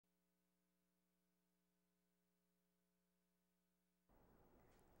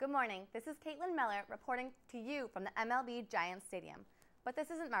Good morning. This is Katelyn Miller reporting to you from the MLB Giants Stadium. But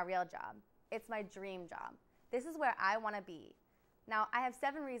this isn't my real job. It's my dream job. This is where I want to be. Now, I have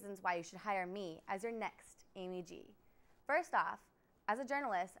 7 reasons why you should hire me as your next Amy G. First off, as a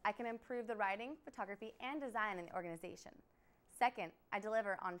journalist, I can improve the writing, photography, and design in the organization. Second, I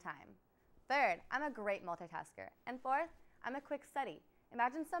deliver on time. Third, I'm a great multitasker. And fourth, I'm a quick study.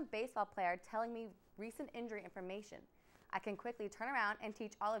 Imagine some baseball player telling me recent injury information. I can quickly turn around and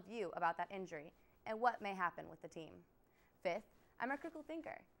teach all of you about that injury and what may happen with the team. Fifth, I'm a critical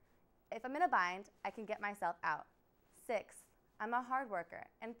thinker. If I'm in a bind, I can get myself out. Sixth, I'm a hard worker.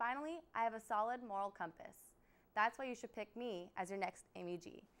 And finally, I have a solid moral compass. That's why you should pick me as your next Amy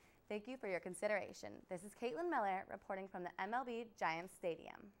G. Thank you for your consideration. This is Katelyn Miller reporting from the MLB Giants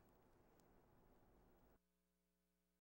Stadium.